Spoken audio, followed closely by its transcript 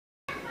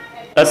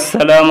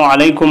আসসালামু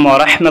আলাইকুম ওয়া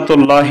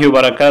রাহমাতুল্লাহি ওয়া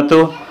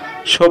বারাকাতুহু।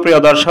 সুপ্রিয়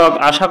দর্শক,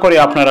 আশা করি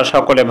আপনারা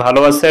সকলে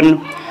ভালো আছেন।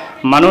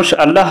 মানুষ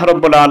আল্লাহ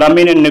রাব্বুল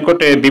আলামিনের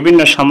নিকটে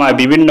বিভিন্ন সময়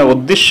বিভিন্ন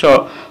উদ্দেশ্য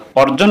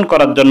অর্জন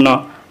করার জন্য,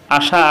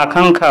 আশা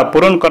আকাঙ্ক্ষা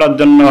পূরণ করার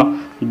জন্য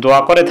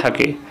দোয়া করে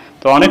থাকে।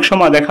 তো অনেক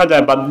সময় দেখা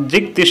যায়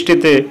বাহ্যিক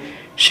দৃষ্টিতে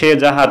সে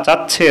যাহা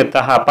চাচ্ছে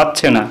তাহা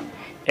পাচ্ছে না।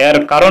 এর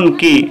কারণ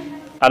কি?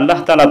 আল্লাহ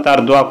তাআলা তার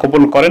দোয়া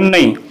কবুল করেন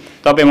নাই।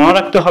 তবে মনে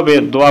রাখতে হবে,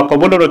 দোয়া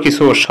কবুলেরও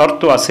কিছু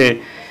শর্ত আছে,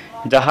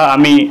 যাহা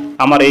আমি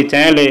আমার এই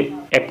চ্যানেলে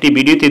একটি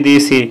ভিডিওতে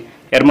দিয়েছি।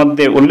 এর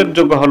মধ্যে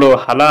উল্লেখযোগ্য হলো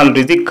হালাল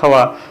রিজিক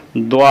খাওয়া,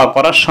 দোয়া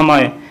করার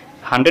সময়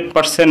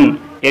 100%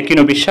 একিন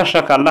বিশ্বাস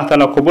রাখা আল্লাহ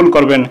তাআলা কবুল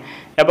করবেন,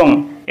 এবং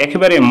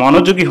একেবারে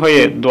মনোযোগী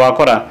হয়ে দোয়া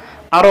করা।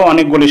 আরও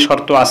অনেকগুলি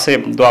শর্ত আছে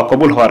দোয়া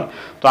কবুল হওয়ার।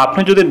 তো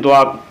আপনি যদি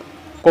দোয়া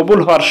কবুল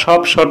হওয়ার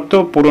সব শর্ত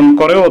পূরণ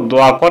করেও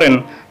দোয়া করেন,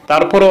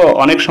 তারপরও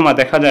অনেক সময়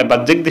দেখা যায়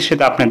বাহ্যিক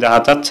দৃষ্টিতে আপনি যাহা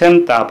চাচ্ছেন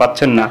তা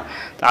পাচ্ছেন না।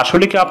 তা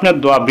আসলে কি আপনার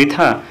দোয়া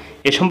বৃথা?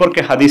 এ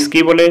সম্পর্কে হাদিস কি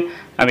বলে,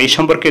 আমি এই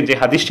সম্পর্কে যে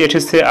হাদিসটি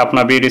এসেছে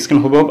আপনার ভিডিও স্ক্রিন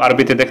হুবহু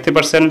আরবিতে দেখতে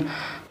পারছেন।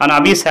 আন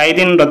আবি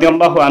সাঈদিন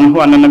রাদিয়াল্লাহু আনহু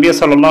আন্না নবী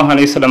সাল্লাল্লাহু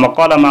আলাইহি ওয়াসাল্লাম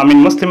ক্বালা মা মিন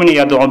মুসলিমিন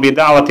ইয়াদউ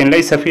বিদাওয়াতিন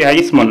লাইসা ফিহা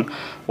ইসমুন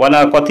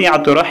ওয়ালা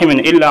কাতিআতু রাহিমিন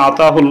ইল্লা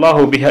আতাহু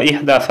আল্লাহু বিহা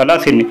ইহদা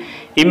সালাসিন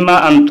ইম্মা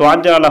আন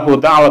তুআজ্জালা লাহু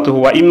দাওয়াতুহু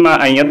ওয়া ইম্মা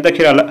আন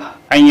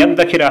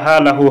ইয়াদখিরাহা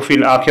লাহু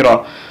ফিল আখিরাহ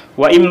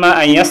ওয়া ইম্মা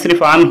আন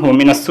ইয়াসরিফা আনহু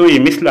মিনাস সুই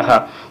মিসলাহা।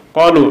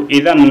 ক্বালু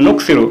ইযান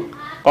নুকসিরু।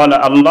 ক্বালা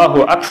আল্লাহু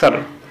আকসার।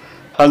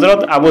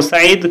 হযরত আবু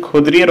সাঈদ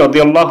খুদরি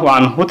রাদিয়াল্লাহু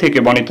আনহু থেকে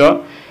বর্ণিত,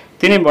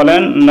 তিনি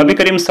বলেন, নবী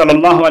করিম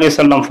সাল্লাল্লাহু আলাইহি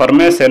সাল্লাম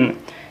ফরমায়েছেন,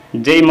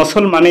 যেই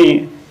মুসলমানই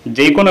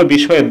যেই কোনো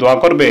বিষয়ে দোয়া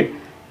করবে,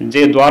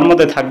 যে দোয়ার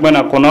মধ্যে থাকবে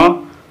না কোনো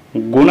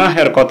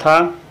গুনাহের কথা,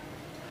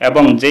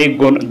 এবং যেই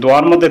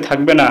দোয়ার মধ্যে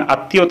থাকবে না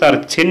আত্মীয়তার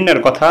ছিন্নের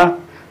কথা,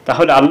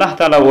 তাহলে আল্লাহ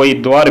তাআলা ওই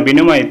দোয়ার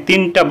বিনিময়ে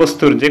 3টা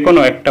বস্তুর যে কোনো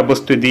একটা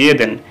বস্তু দিয়ে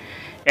দেন।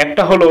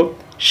 একটা হলো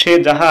সে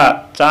যাহা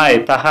চায়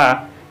তাহা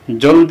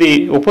জলদি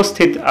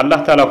উপস্থিত আল্লাহ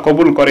তাআলা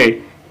কবুল করে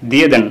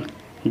দিয়ে দেন।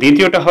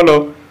 দ্বিতীয়টা হলো,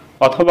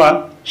 অথবা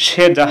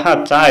সে যাহা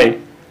চায়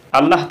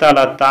আল্লাহ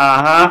তাআলা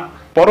তাহা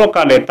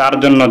পরকালে তার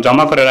জন্য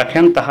জমা করে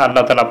রাখেন, তাহা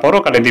আল্লাহ তাআলা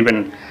পরকালে দিবেন।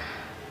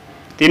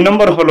 3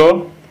 নম্বর হলো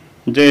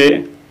যে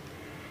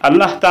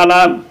আল্লাহ তাআলা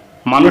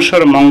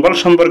মানুষের মঙ্গল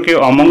সম্পর্কে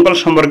অমঙ্গল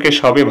সম্পর্কে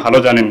সবই ভালো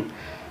জানেন।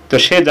 তো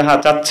সে যাহা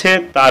চাচ্ছে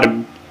তার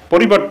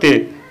পরিবর্তে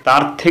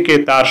তার থেকে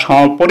তার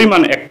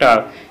সমপরিমাণ একটা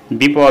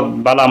বিপদ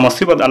বালা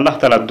মুসিবত আল্লাহ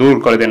তাআলা দূর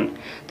করে দেন।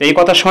 তো এই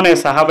কথা শুনে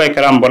সাহাবায়ে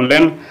কেরাম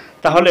বললেন,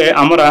 তাহলে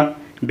আমরা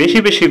বেশি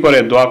বেশি করে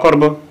দোয়া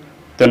করব।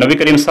 তো নবী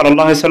করিম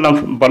সাল্লাল্লাহু আলাইহি সাল্লাম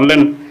বললেন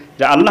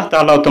যে আল্লাহ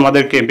তাআলাও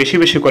তোমাদেরকে বেশি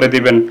বেশি করে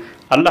দিবেন,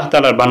 আল্লাহ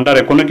তাআলার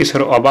ভান্ডারে কোনো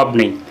কিছুর অভাব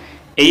নেই।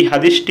 এই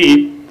হাদিসটি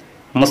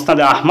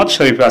মুসনাদে আহমদ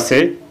শরীফে আছে।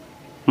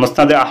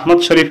 মুসনাদে আহমদ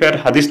শরীফের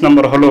হাদিস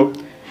নম্বর হলো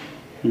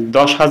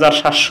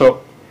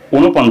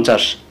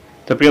 10,749।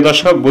 তো প্রিয়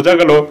দর্শক, বোঝা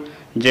গেল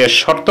যে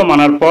শর্ত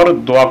মানার পর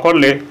দোয়া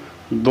করলে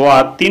দোয়া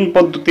 3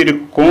 পদ্ধতির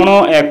কোনো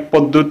এক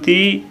পদ্ধতি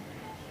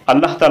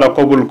আল্লাহ তাআলা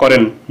কবুল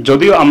করেন।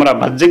 যদিও আমরা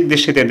বাহ্যিক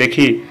দৃষ্টিতে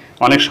দেখি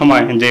অনেক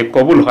সময় যে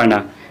কবুল হয় না,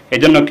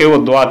 এজন্য কেউ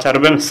দোয়া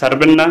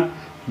ছাড়বেন না,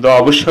 দোয়া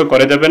অবশ্যই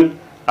করে যাবেন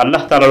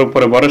আল্লাহ তাআলার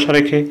উপরে ভরসা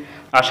রেখে।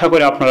 আশা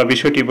করি আপনারা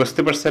বিষয়টি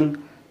বুঝতে পারছেন।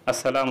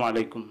 আসসালামু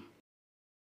আলাইকুম।